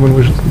anyone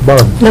wishes?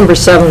 Barb? Number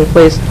 7,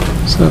 please.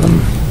 7.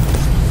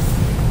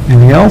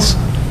 Anything else?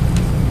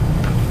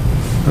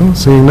 No,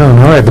 seeing none.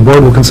 All right, the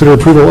board will consider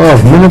approval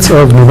of minutes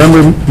of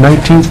November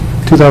 19th,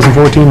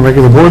 2014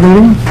 regular board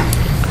meeting.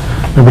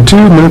 Number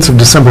 2, minutes of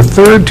December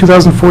 3rd,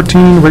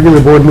 2014, regular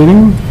board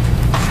meeting.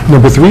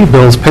 Number 3,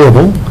 bills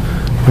payable.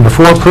 Number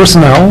 4,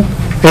 personnel.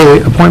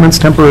 A, appointments,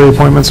 temporary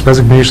appointments,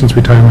 resignations,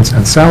 retirements,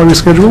 and salary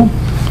schedule.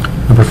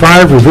 Number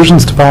 5,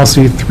 revisions to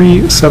policy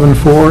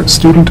 374,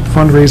 student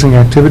fundraising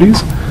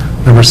activities.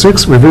 Number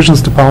 6,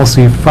 revisions to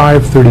policy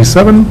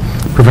 537,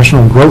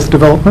 professional growth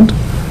development.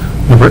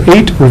 Number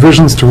 8,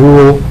 revisions to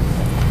rule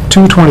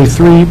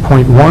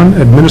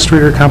 223.1,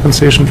 administrator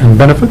compensation and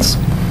benefits.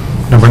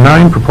 Number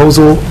 9,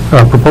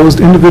 proposed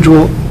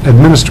individual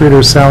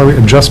administrator salary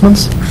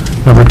adjustments.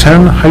 Number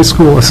 10, high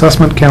school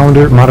assessment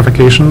calendar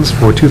modifications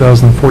for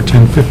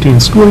 2014-15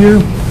 school year.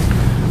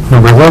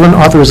 Number 11,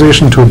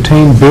 authorization to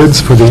obtain bids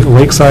for the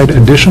Lakeside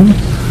addition.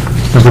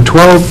 Number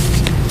 12,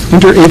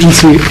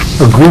 interagency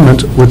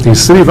agreement with the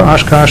City of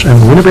Oshkosh and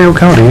Winnebago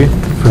County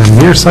for the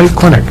near-site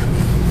clinic.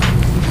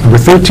 Number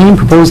 13,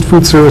 proposed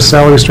food service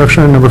salary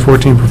structure. And number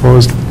 14,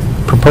 proposed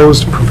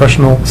proposed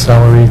professional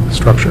salary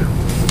structure.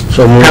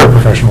 So moved.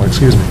 Paraprofessional,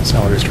 excuse me,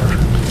 salary structure.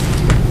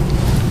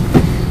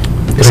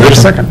 Is there a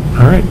second?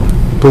 All right.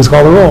 Please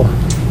call the roll.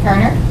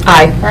 Garner?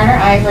 Aye. Garner,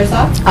 aye.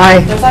 Herzog?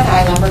 Aye. Herzog,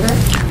 aye. Lumberger?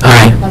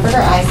 Aye.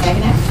 Lumberger, aye.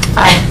 Saginac?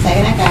 Aye.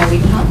 Saginac, aye.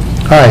 Wiedenhoff?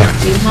 Aye.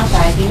 Wiedenhoff,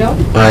 aye. Vito?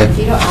 Aye.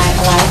 Vito, aye.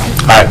 Eliason?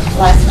 Aye.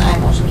 Eliason, aye.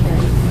 Motion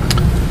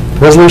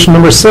carried. Resolution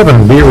number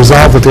 7, be it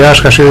resolved that the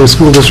Oshkosh Area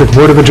School District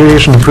Board of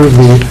Education approve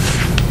the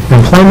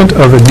employment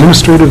of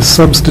administrative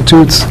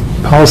substitutes,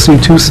 policy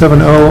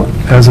 270,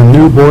 as a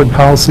new board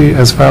policy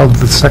as filed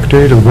with the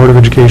Secretary to the Board of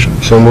Education.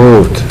 So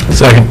moved.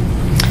 Second.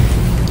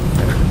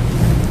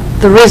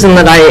 The reason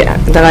that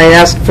I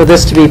asked for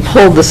this to be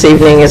pulled this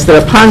evening is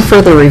that upon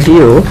further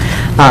review,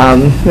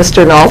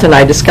 Mr. Nault and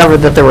I discovered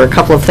that there were a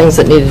couple of things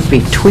that needed to be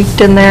tweaked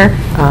in there.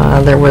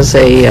 There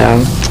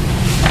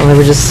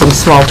were just some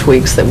small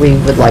tweaks that we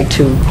would like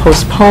to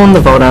postpone the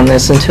vote on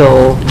this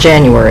until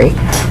January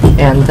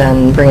and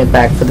then bring it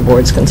back for the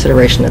board's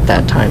consideration at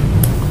that time.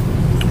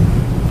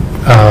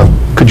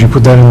 Could you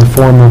put that in the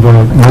form of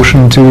a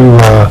motion to,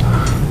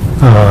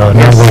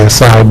 not lay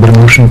aside, but a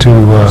motion to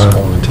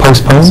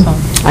postpone?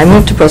 I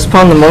move to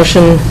postpone the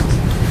motion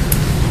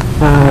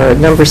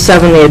number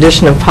 7, the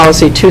addition of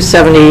policy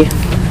 270.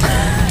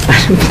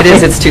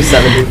 It's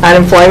 270.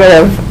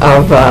 Unemployment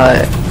of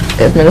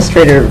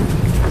administrator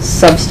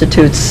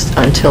substitutes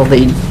until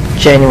the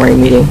January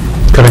meeting.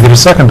 Could I get a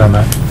second on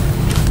that?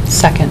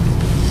 Second.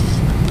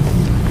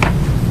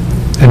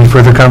 Any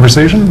further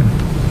conversation?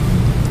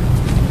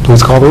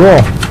 Please call the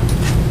roll.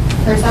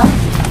 Herzog?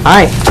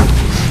 Aye.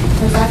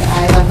 Herzog,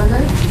 aye.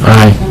 Lumberger?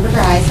 Aye.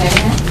 Lumberger, aye.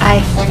 Saginac?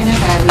 Aye.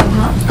 Saginac, aye.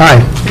 Wiedenhoff?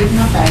 Aye.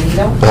 Wiedenhoff, aye.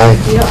 Vito? Aye.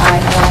 Vito,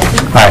 aye.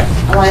 Eliason? Aye.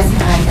 Eliason,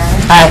 aye.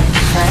 Garner? Aye.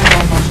 Garner,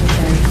 aye. Motion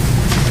carried.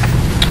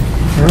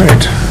 All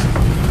right.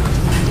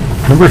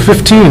 Number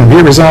 15, be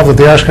it resolved that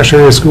the Oshkosh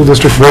Area School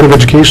District Board of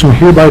Education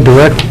hereby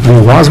direct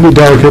the WASB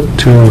delegate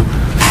to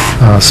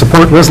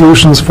support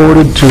resolutions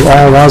forwarded to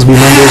all WASB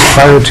members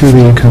prior to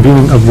the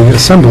convening of the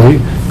assembly.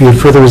 Be it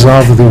further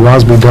resolved that the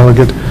WASB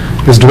delegate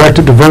is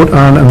directed to vote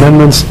on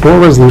amendments or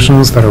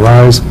resolutions that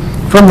arise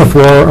from the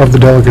floor of the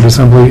delegate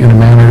assembly in a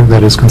manner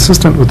that is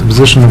consistent with the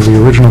position of the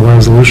original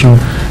resolution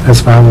as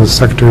filed with the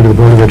Secretary to the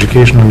Board of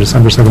Education on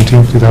December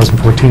 17,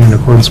 2014, in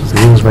accordance with the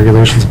rules,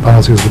 regulations, and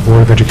policies of the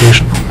Board of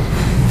Education.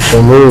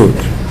 So moved.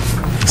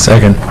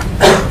 Second.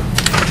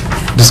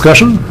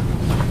 Discussion?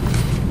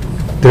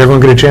 Did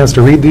everyone get a chance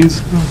to read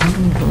these?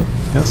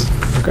 Yes?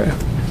 Okay.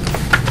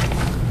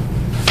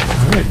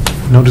 All right.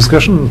 No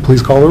discussion?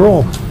 Please call the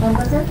roll.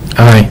 Lumberger?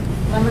 Aye.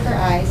 Lumberger,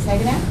 aye.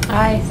 Saginac?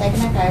 Aye.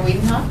 Saginac, aye.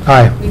 Wiedenhoff?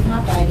 Aye.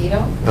 Wiedenhoff, aye. Vito?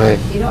 Aye.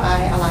 Vito,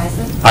 aye.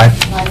 Eliason? Aye.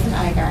 Eliason,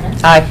 aye. Garner?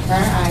 Aye.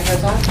 Garner, aye.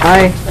 Herzog?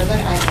 Aye. Herzog,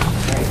 aye.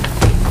 Motion carried.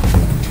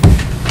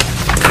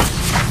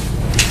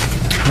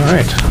 All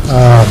right.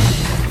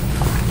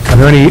 Are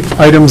there any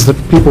items that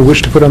people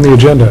wish to put on the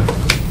agenda?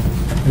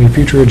 Any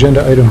future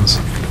agenda items?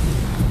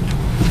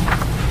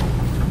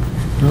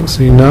 No,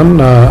 seeing none.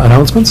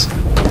 Announcements?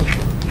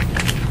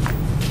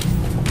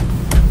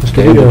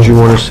 Dave, did you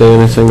want to say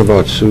anything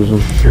about Susan?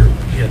 Sure,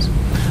 yes.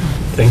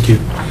 Thank you.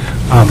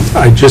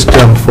 I just,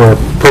 for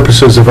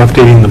purposes of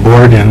updating the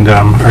board and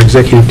our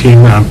executive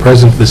team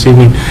present this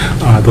evening,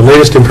 the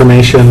latest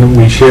information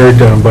we shared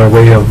by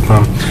way of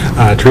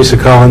Teresa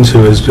Collins,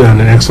 who has done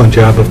an excellent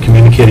job of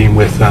communicating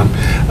with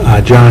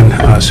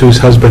John, Sue's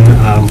husband.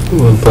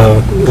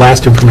 The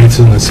last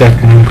information this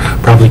afternoon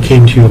probably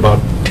came to you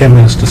about 10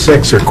 minutes to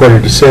 6 or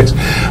quarter to 6,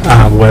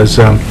 was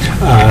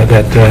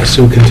that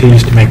Sue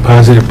continues to make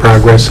positive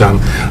progress.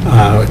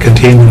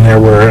 Contained in there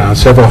were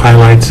several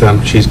highlights.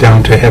 She's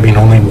down to having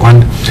only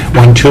one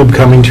tube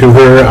coming to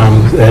her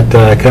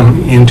that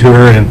come into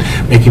her and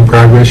making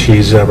progress.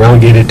 She's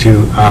relegated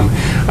to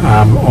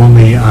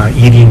only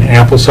eating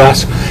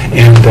applesauce,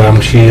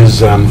 and she is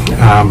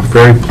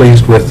very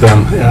pleased with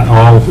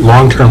all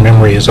long-term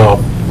memory is all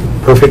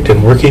perfect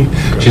and working.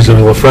 She's a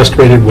little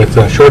frustrated with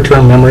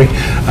short-term memory,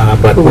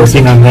 but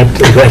working on that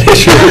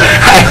issue.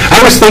 I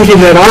was thinking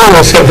that all of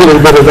us have a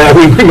little bit of that.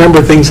 We remember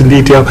things in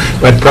detail,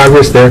 but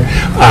progress there.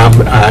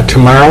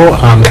 Tomorrow,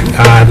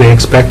 they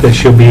expect that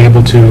she'll be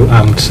able to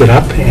sit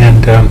up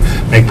and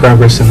make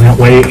progress in that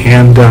way.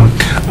 And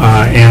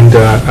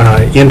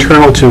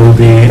internal to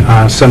the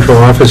central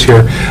office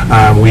here,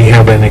 we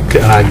have a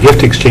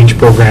gift exchange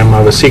program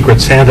of a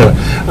Secret Santa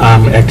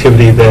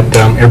activity that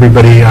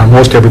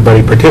most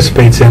everybody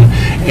participates in,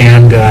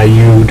 and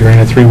you, during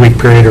a 3-week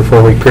period or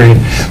 4-week period,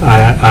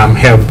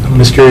 have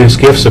mysterious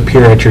gifts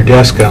appear at your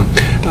desk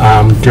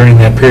during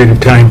that period of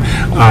time.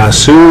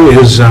 Sue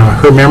is,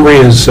 her memory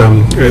is,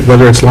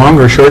 whether it's long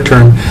or short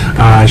term,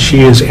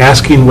 she is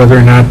asking whether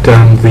or not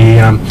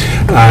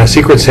the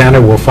Secret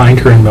Santa will find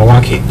her in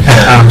Milwaukee.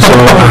 So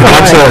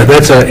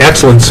that's an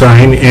excellent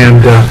sign,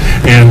 and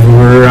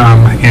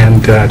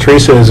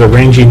Teresa is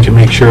arranging to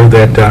make sure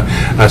that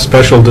a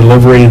special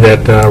delivery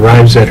that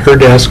arrives at her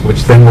desk,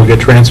 which then will get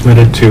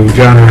transmitted to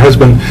John, her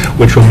husband,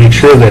 which will make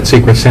sure that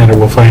Secret Santa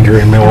will find her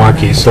in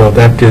Milwaukee. So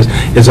that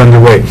is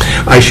underway.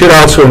 I should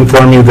also also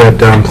inform you that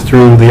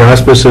through the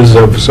auspices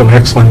of some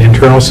excellent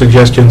internal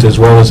suggestions as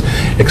well as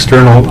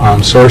external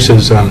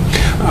sources,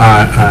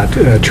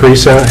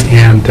 Teresa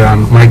and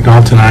Mike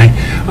Nault and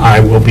I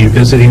will be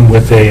visiting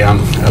with a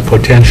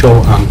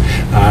potential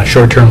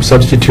short-term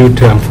substitute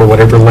for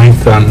whatever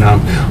length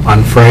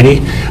on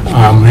Friday,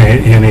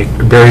 and a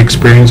very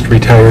experienced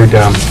retired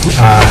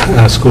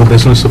school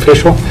business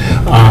official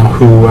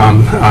who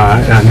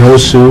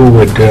knows Sue,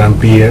 would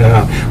be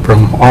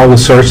from all the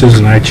sources,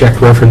 and I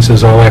checked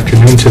references all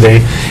afternoon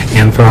today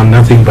and found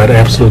nothing but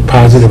absolute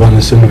positive on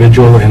this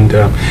individual, and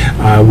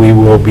we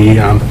will be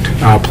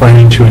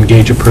planning to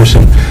engage a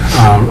person.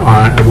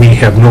 We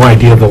have no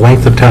idea the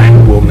length of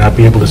time. We'll not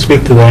be able to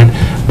speak to that,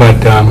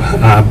 but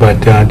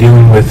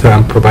dealing with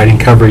providing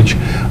coverage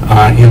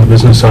in the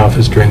business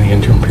office during the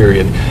interim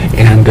period.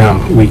 And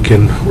we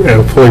can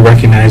fully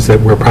recognize that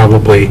we're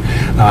probably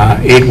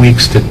 8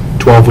 weeks to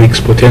 12 weeks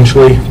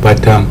potentially,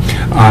 but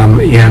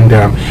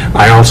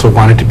I also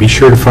wanted to be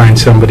sure to find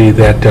somebody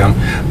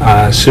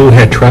that Sue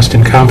had trust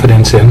and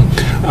confidence in,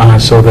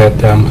 so that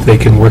they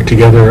can work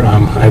together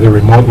either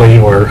remotely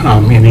or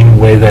in any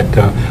way that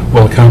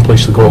will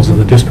accomplish the goals of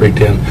the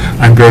district. And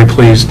I'm very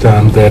pleased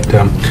that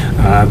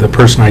the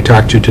person I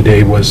talked to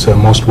today was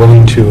most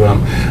willing to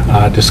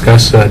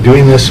discuss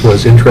doing this,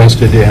 was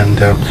interested,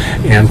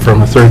 and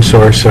from a third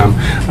source who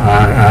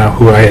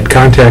I had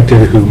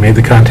contacted, who made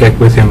the contact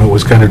with him, it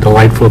was kind of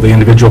delightful. The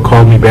individual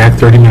called me back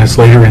 30 minutes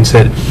later and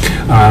said,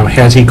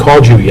 has he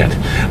called you yet?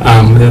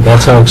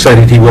 That's how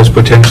excited he was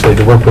potentially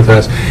to work with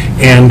us.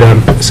 And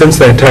since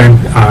that time,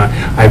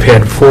 I've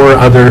had 4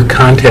 other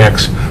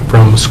contacts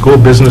from school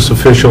business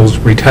officials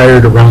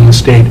retired around the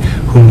state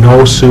who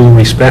know Sue,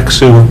 respect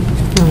Sue,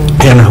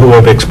 and who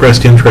have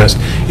expressed interest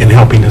in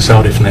helping us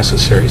out if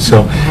necessary.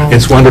 So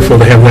it's wonderful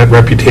to have that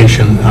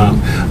reputation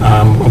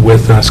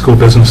with school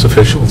business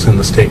officials in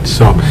the state.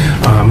 So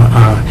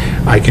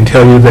I can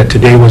tell you that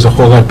today was a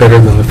whole lot better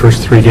than the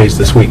first 3 days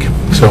this week.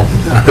 So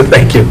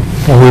thank you.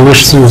 Well, we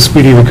wish Sue a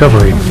speedy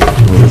recovery.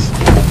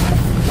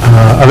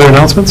 Other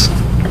announcements?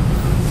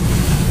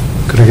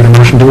 Could I get a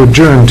motion to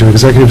adjourn to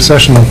executive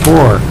session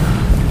for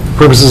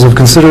purposes of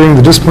considering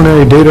the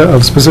disciplinary data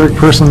of specific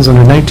persons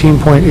under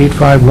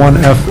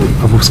 19.851F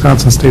of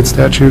Wisconsin State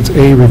Statutes,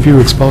 A, review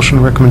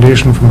expulsion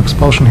recommendation from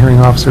expulsion hearing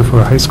officer for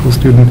a high school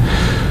student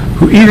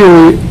who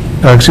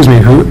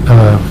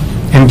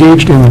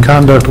engaged in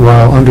conduct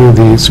while under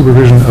the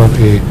supervision of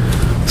a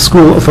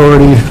school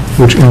authority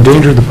which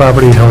endangered the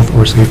property, health,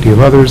 or safety of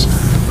others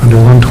under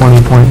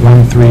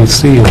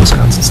 120.13C of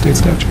Wisconsin State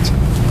Statutes.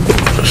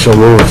 So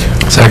moved.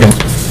 Second.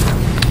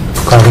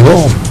 Call the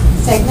roll.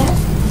 Segnet?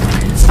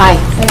 Aye.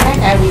 Segnet,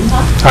 aye.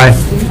 Wiesenhuck? Aye.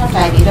 Wiesenhuck,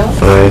 aye. Vito?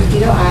 Aye.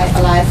 Vito, aye.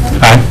 Eliason?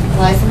 Aye.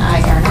 Eliason,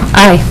 aye. Garner?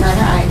 Aye.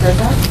 Garner, aye.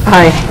 Herzog?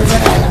 Aye.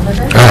 Herzog, aye.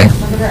 Lumberger? Aye.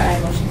 Lumberger, aye.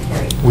 Motion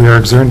carried. We are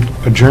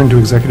adjourned to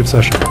executive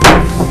session.